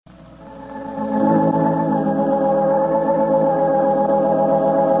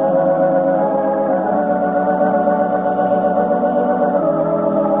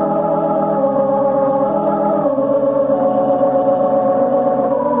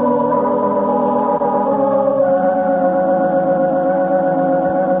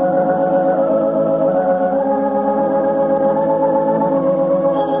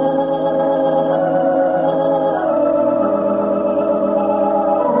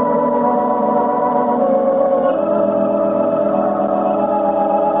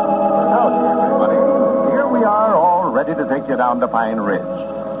you down to Pine Ridge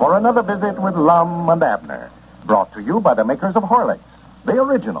for another visit with Lum and Abner, brought to you by the makers of Horlicks, the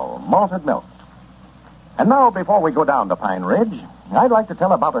original malted milk. And now, before we go down to Pine Ridge, I'd like to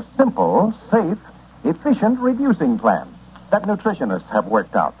tell about a simple, safe, efficient reducing plan that nutritionists have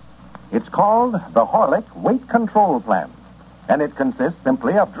worked out. It's called the Horlick Weight Control Plan, and it consists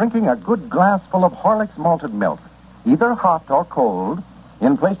simply of drinking a good glass full of Horlick's malted milk, either hot or cold,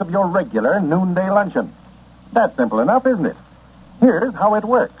 in place of your regular noonday luncheon. That's simple enough, isn't it? Here's how it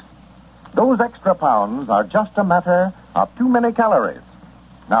works. Those extra pounds are just a matter of too many calories.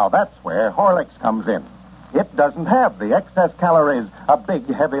 Now, that's where Horlicks comes in. It doesn't have the excess calories a big,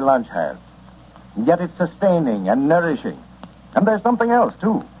 heavy lunch has. Yet it's sustaining and nourishing. And there's something else,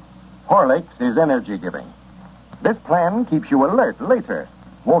 too. Horlicks is energy-giving. This plan keeps you alert later,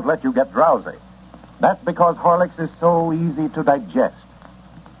 won't let you get drowsy. That's because Horlicks is so easy to digest.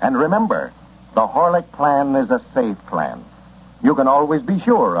 And remember, the Horlick plan is a safe plan. You can always be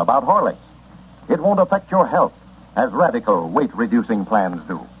sure about Horlicks. It won't affect your health as radical weight-reducing plans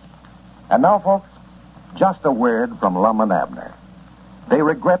do. And now, folks, just a word from Lum and Abner. They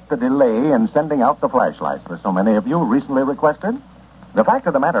regret the delay in sending out the flashlights that so many of you recently requested. The fact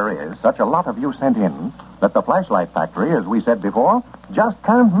of the matter is, such a lot of you sent in that the flashlight factory, as we said before, just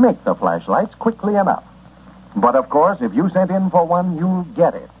can't make the flashlights quickly enough. But, of course, if you sent in for one, you'll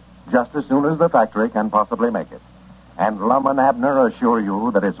get it just as soon as the factory can possibly make it. And Lum and Abner assure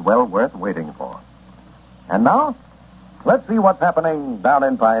you that it's well worth waiting for. And now, let's see what's happening down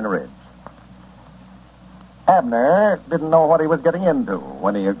in Pine Ridge. Abner didn't know what he was getting into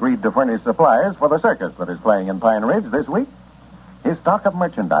when he agreed to furnish supplies for the circus that is playing in Pine Ridge this week. His stock of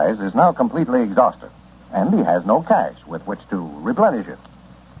merchandise is now completely exhausted, and he has no cash with which to replenish it.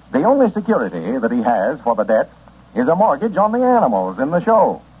 The only security that he has for the debt is a mortgage on the animals in the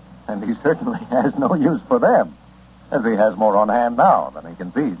show, and he certainly has no use for them, as he has more on hand now than he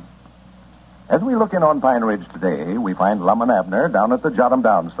can feed. As we look in on Pine Ridge today, we find Lum and Abner down at the Jot 'em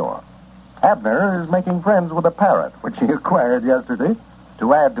Down store. Abner is making friends with a parrot, which he acquired yesterday,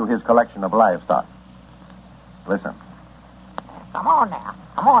 to add to his collection of livestock. Listen. Come on now.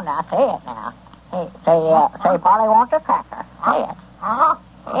 Say it now. Say, Polly wants a cracker. Say it.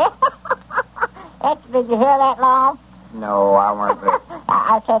 Did you hear that, Lum? No, I weren't there.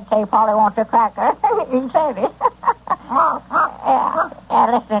 I said, say, Polly wants a cracker. You said it. Yeah,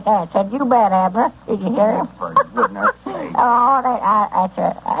 listen to that. Said, you bet, Abner. Did you hear him? For goodness sake.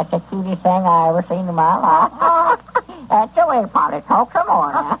 That's the cutest thing I ever seen in my life. That's the way Polly talks some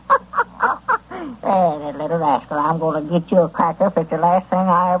more now. Hey, that little rascal, I'm going to get you a cracker if it's the last thing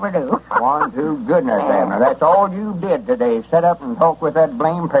I ever do. One to goodness, Abner. That's all you did today. Sit up and talk with that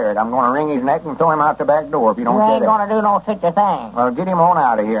blame parrot. I'm going to wring his neck and throw him out the back door if you don't You get ain't it. going to do no such a thing. Well, get him on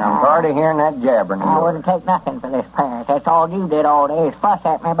out of here. I'm tired of hearing that jabbering. I wouldn't take nothing for this parrot. That's all you did all day is fuss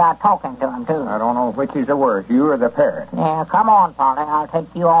at me about talking to him, too. I don't know which is the worst, you or the parrot. Yeah, come on, Polly. I'll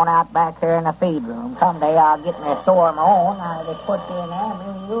take you on out back here in the feed room. Someday I'll get me a store of my own. I'll just put you in there and me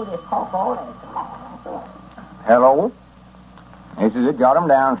and you just talk all day. Come on. Hello? This is the Jot 'em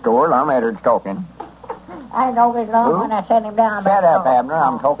Down store. Lum Eddard's talking. I know his Lum when I sent him down. Shut up, Abner.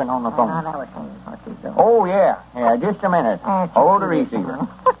 I'm talking on the phone. I never seen what he's doing. Oh, yeah. Yeah, just a minute. Hold the receiver.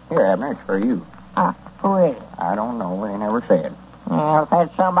 Here, Abner, it's for you. Who is it? I don't know. They never said. Yeah, if there's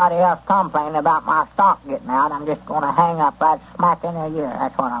somebody else complaining about my stock getting out, I'm just going to hang up right smack in their ear.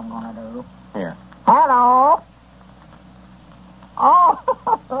 That's what I'm going to do. Here. Hello? Oh,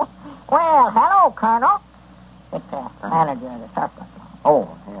 well, hello, Colonel. It's the manager of the circus.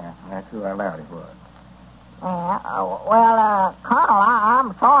 Oh, yeah, that's who I allowed it was. Yeah, well, Colonel,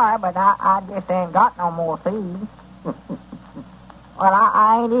 I'm sorry, but I just ain't got no more feed. Well,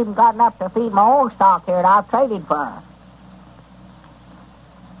 I ain't even got enough to feed my own stock here that I've traded for.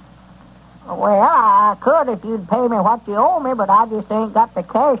 Well, I could if you'd pay me what you owe me, but I just ain't got the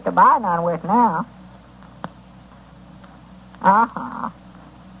cash to buy none with now. Uh-huh.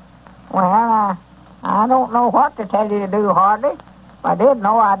 Well, I don't know what to tell you to do, hardly. If I did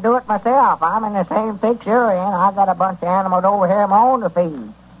know, I'd do it myself. I'm in the same fix you're in. I got a bunch of animals over here of my own to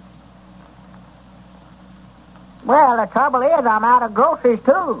feed. Well, the trouble is I'm out of groceries,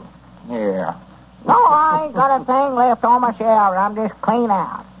 too. Yeah. No, I ain't got a thing left on my shelves. I'm just clean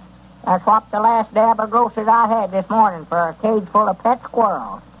out. I swapped the last dab of groceries I had this morning for a cage full of pet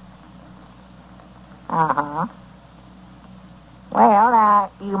squirrels. Uh-huh.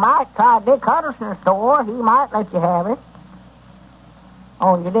 Well, you might try Dick Hutterson's store. He might let you have it.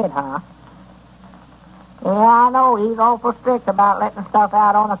 Oh, you did, huh? Yeah, I know. He's awful strict about letting stuff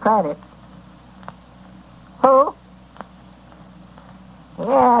out on the credit. Who? Yeah,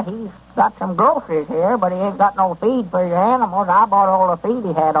 Yeah, he's got some groceries here, but he ain't got no feed for your animals. I bought all the feed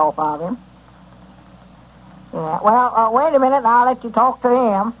he had off of him. Yeah, well, wait a minute, and I'll let you talk to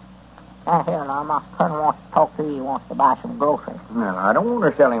him. Here, now, my colonel wants to talk to you. He wants to buy some groceries. No, I don't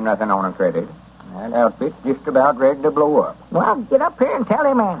want to sell him nothing on a credit. That outfit's just about ready to blow up. Well, get up here and tell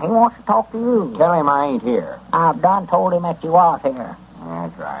him in. He wants to talk to you. Tell him I ain't here. I've done told him that you was here.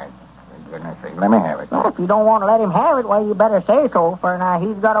 That's right. For goodness sake, let me have it. Well, if you don't want to let him have it, well, you better say so, for now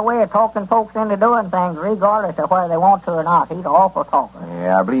he's got a way of talking folks into doing things regardless of whether they want to or not. He's an awful talker.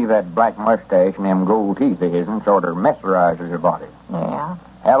 Yeah, I believe that black mustache and them gold teeth of his'n sort of mesmerizes your body. Yeah.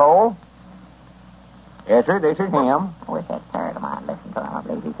 Hello? Yes, sir, this is him. I wish that parrot of mine listened to him. I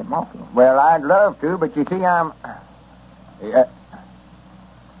believe he could mock him. Well, I'd love to, but you see, I'm... Yeah,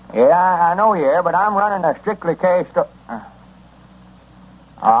 I know you are, but I'm running a strictly cash store.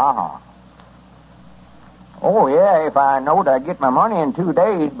 Uh-huh. Oh, yeah, if I knowed I'd get my money in 2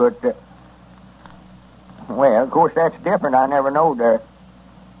 days, but... well, of course, that's different. I never knowed that.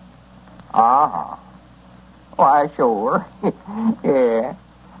 Uh-huh. Why, sure. Yeah.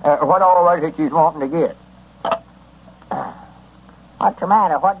 What all was it you's wanting to get? What's the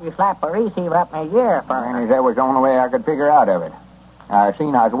matter? What did you slap a receiver up in his ear for? And that was the only way I could figure out of it. I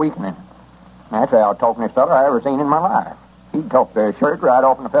seen I was weakening. That's the out-talkingest feller I ever seen in my life. He'd talk the shirt right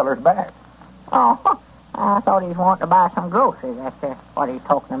off in the feller's back. Oh, I thought he was wanting to buy some groceries. That's what he's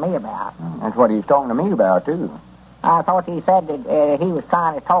talking to me about. That's what he's talking to me about, too. I thought he said that he was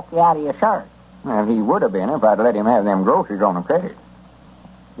trying to talk you out of your shirt. Well, he would have been if I'd let him have them groceries on a credit.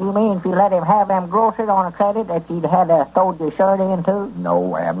 You mean if you let him have them groceries on a credit that you'd had to throw your shirt in, too?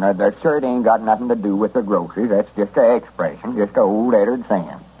 No, Abner, the shirt ain't got nothing to do with the groceries. That's just an expression, just an old lettered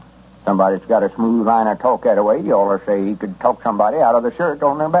saying. Somebody's got a smooth line of talk that way, you ought to say he could talk somebody out of the shirt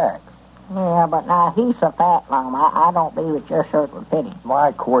on their back. Yeah, but now he's so fat, Lum. I don't believe that your shirt would fit him. Why,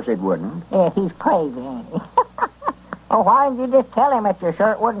 of course it wouldn't. Yeah, he's crazy, ain't he? Oh, why didn't you just tell him that your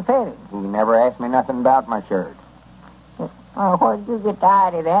shirt wouldn't fit him? He never asked me nothing about my shirt. Oh, where did you get the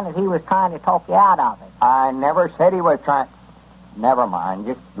idea then that he was trying to talk you out of it? I never said he was trying... Never mind,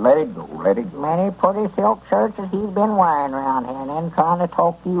 just let it go, let it go. Many pretty silk shirts that he's been wearing around here and then trying to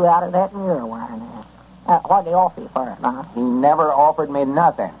talk you out of that and you're wearing it. What'd he offer you for it, Lum? He never offered me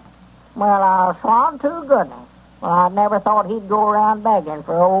nothing. Well, I'll swan to goodness. Well, I never thought he'd go around begging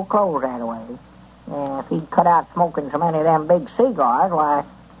for old clothes that way. If he'd cut out smoking so many of them big cigars, why,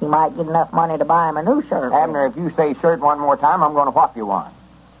 he might get enough money to buy him a new shirt. Abner, if you say shirt one more time, I'm going to whop you one.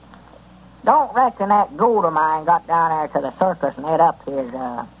 Don't reckon that gold of mine got down there to the circus and ate up his.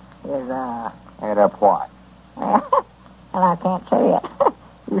 Ate up what? And I can't say it.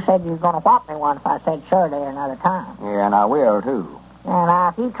 You said you was going to whop me one if I said sure there another time. Yeah, and I will, too. And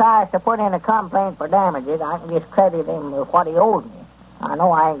if he tries to put in a complaint for damages, I can just credit him with what he owes me. I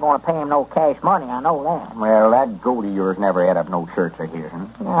know I ain't going to pay him no cash money. I know that. Well, that goat of yours never ate up no shirts of his.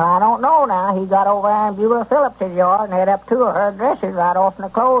 Well, I don't know now. He got over there in Beulah Phillips' yard and ate up 2 of her dresses right off in the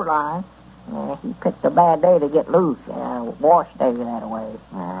clothesline. He picked a bad day to get loose. Wash day that way.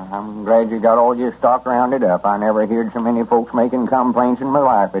 I'm glad you got all your stock rounded up. I never heard so many folks making complaints in my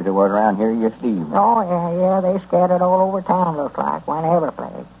life as there was around here yesterday. Oh, yeah, they scattered all over town, looks like. Went every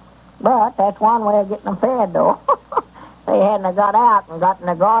place. But that's one way of getting them fed, though. They hadn't have got out and got in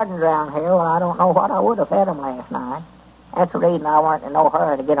the gardens around here, well, I don't know what I would have fed them last night. That's the reason I weren't in no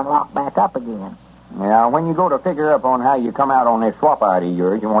hurry to get them locked back up again. Now, when you go to figure up on how you come out on this swap out of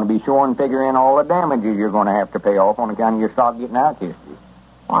yours, you want to be sure and figure in all the damages you're going to have to pay off on account of your stock getting out yesterday.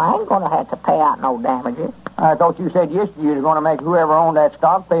 Well, I ain't going to have to pay out no damages. I thought you said yesterday you were going to make whoever owned that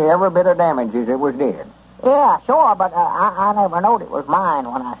stock pay every bit of damages it was dead. Yeah, sure, but I never knowed it was mine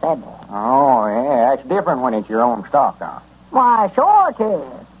when I said that. Oh, yeah, that's different when it's your own stock, huh? Why, sure it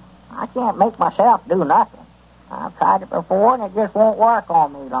is. I can't make myself do nothing. I've tried it before, and it just won't work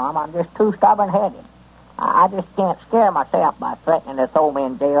on me, Lum. I'm just too stubborn-headed. I just can't scare myself by threatening to throw me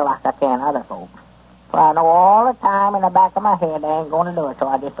in jail like I can other folks. For I know all the time in the back of my head they ain't going to do it, so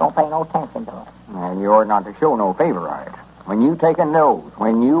I just don't pay no attention to it. And you ought not to show no favorites. When you take an oath,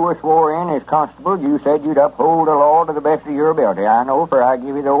 when you were swore in as constable, you said you'd uphold the law to the best of your ability. I know, for I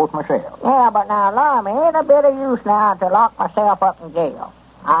give you the oath myself. Yeah, but now, Lum, it ain't a bit of use now to lock myself up in jail.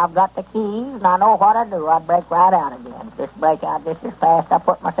 I've got the keys, and I know what I do. I'd break right out again. Just break out just as fast as I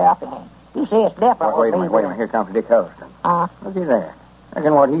put myself in. You see, it's different. Wait a minute. Here comes Dick Huston. Look at that.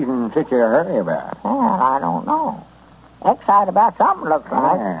 Reckon what he's in such a hurry about. Well, I don't know. Excited about something, looks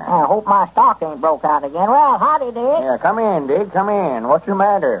like. Yeah. I hope my stock ain't broke out again. Well, howdy, Dick. Yeah, come in, Dick. Come in. What's the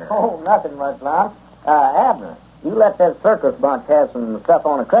matter? Oh, nothing much, Lon. Abner, you let that circus bunch have some stuff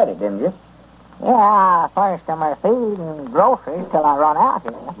on a credit, didn't you? Yeah, first of my feed and groceries till I run out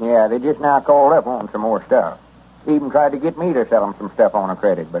here. Yeah, they just now called up on some more stuff. Even tried to get me to sell them some stuff on a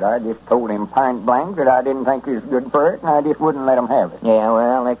credit, but I just told him point blank that I didn't think he was good for it, and I just wouldn't let him have it. Yeah,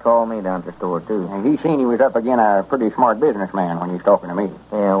 well, they called me down to the store, too. And he seen he was up against a pretty smart businessman when he was talking to me.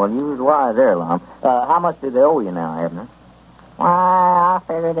 Yeah, well, you was wise there, Lum. How much do they owe you now, Abner? Why, I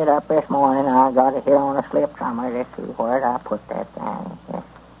figured it up this morning. I got it here on a slip somewhere. Let's see where I put that thing.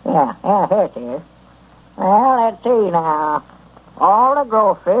 Yeah, here it is. Well, let's see now. All the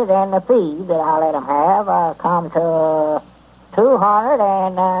groceries and the feed that I let them have come to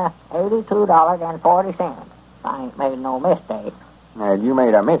 $282.40. I ain't made no mistake. Now, you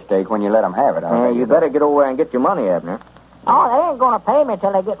made a mistake when you let them have it. You better get over there and get your money, Abner. Oh, they ain't going to pay me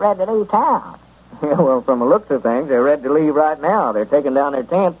till they get ready to leave town. Yeah, well, from the looks of things, they're ready to leave right now. They're taking down their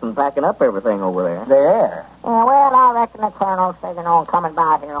tents and packing up everything over there. They are. Yeah, well, I reckon the colonel's figuring on coming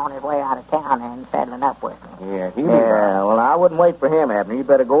by here on his way out of town and settling up with me. Yeah, he well, I wouldn't wait for him, Abner. You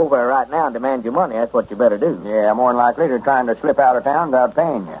better go over there right now and demand your money. That's what you better do. Yeah, more than likely they're trying to slip out of town without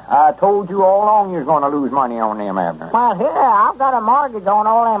paying you. I told you all along you was going to lose money on them, Abner. Well, here, I've got a mortgage on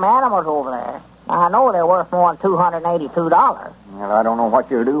all them animals over there. I know they're worth more than $282. Well, I don't know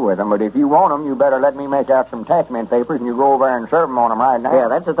what you'll do with them, but if you want them, you better let me make out some attachment papers and you go over there and serve them on them right now. Yeah,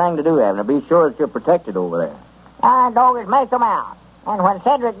 that's the thing to do, Abner. Be sure that you're protected over there. Doggers, make them out. And when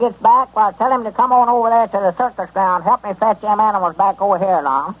Cedric gets back, well, tell him to come on over there to the circus ground. Help me fetch them animals back over here,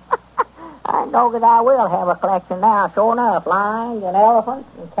 Lum. Doggers, I will have a collection now, sure enough. Lions and elephants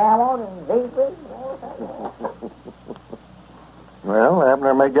and camels and zebras. Well,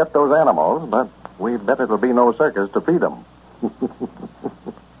 Abner may get those animals, but we bet it'll be no circus to feed them.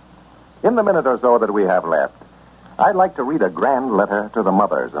 In the minute or so that we have left, I'd like to read a grand letter to the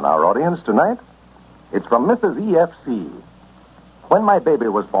mothers in our audience tonight. It's from Mrs. E.F.C. When my baby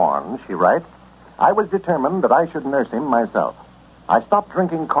was born, she writes, I was determined that I should nurse him myself. I stopped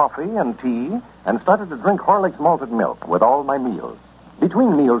drinking coffee and tea and started to drink Horlick's malted milk with all my meals.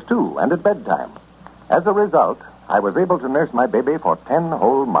 Between meals, too, and at bedtime. As a result, I was able to nurse my baby for 10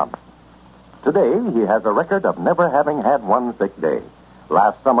 whole months. Today, he has a record of never having had one sick day.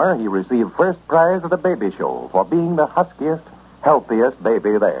 Last summer, he received first prize at the baby show for being the huskiest, healthiest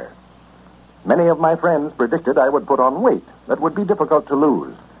baby there. Many of my friends predicted I would put on weight that would be difficult to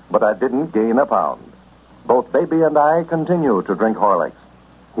lose, but I didn't gain a pound. Both baby and I continue to drink Horlicks.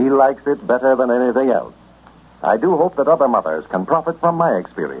 He likes it better than anything else. I do hope that other mothers can profit from my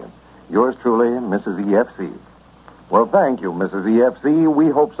experience. Yours truly, Mrs. E.F.C. Well, thank you, Mrs. E.F.C. We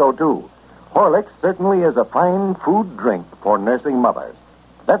hope so, too. Horlicks certainly is a fine food drink for nursing mothers.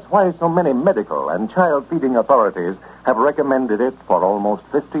 That's why so many medical and child-feeding authorities have recommended it for almost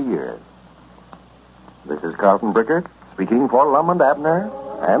 50 years. This is Carlton Brickert speaking for Lum and Abner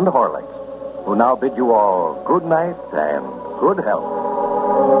and Horlicks, who now bid you all good night and good health.